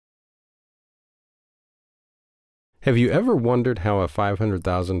Have you ever wondered how a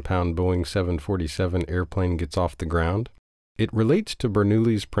 500,000-pound Boeing 747 airplane gets off the ground? It relates to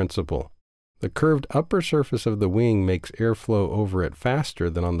Bernoulli's principle. The curved upper surface of the wing makes airflow over it faster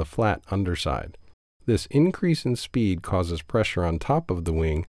than on the flat underside. This increase in speed causes pressure on top of the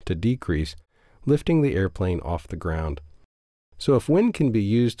wing to decrease, lifting the airplane off the ground. So if wind can be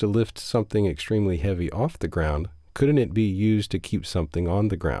used to lift something extremely heavy off the ground, couldn't it be used to keep something on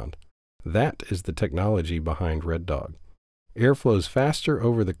the ground? That is the technology behind Red Dog. Air flows faster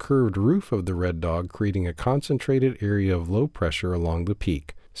over the curved roof of the Red Dog, creating a concentrated area of low pressure along the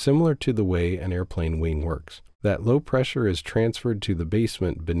peak, similar to the way an airplane wing works. That low pressure is transferred to the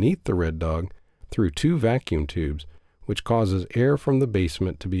basement beneath the Red Dog through two vacuum tubes, which causes air from the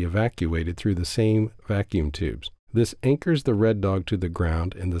basement to be evacuated through the same vacuum tubes. This anchors the Red Dog to the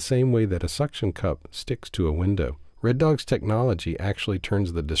ground in the same way that a suction cup sticks to a window. Red Dog's technology actually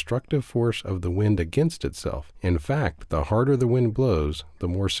turns the destructive force of the wind against itself. In fact, the harder the wind blows, the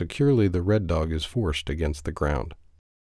more securely the Red Dog is forced against the ground.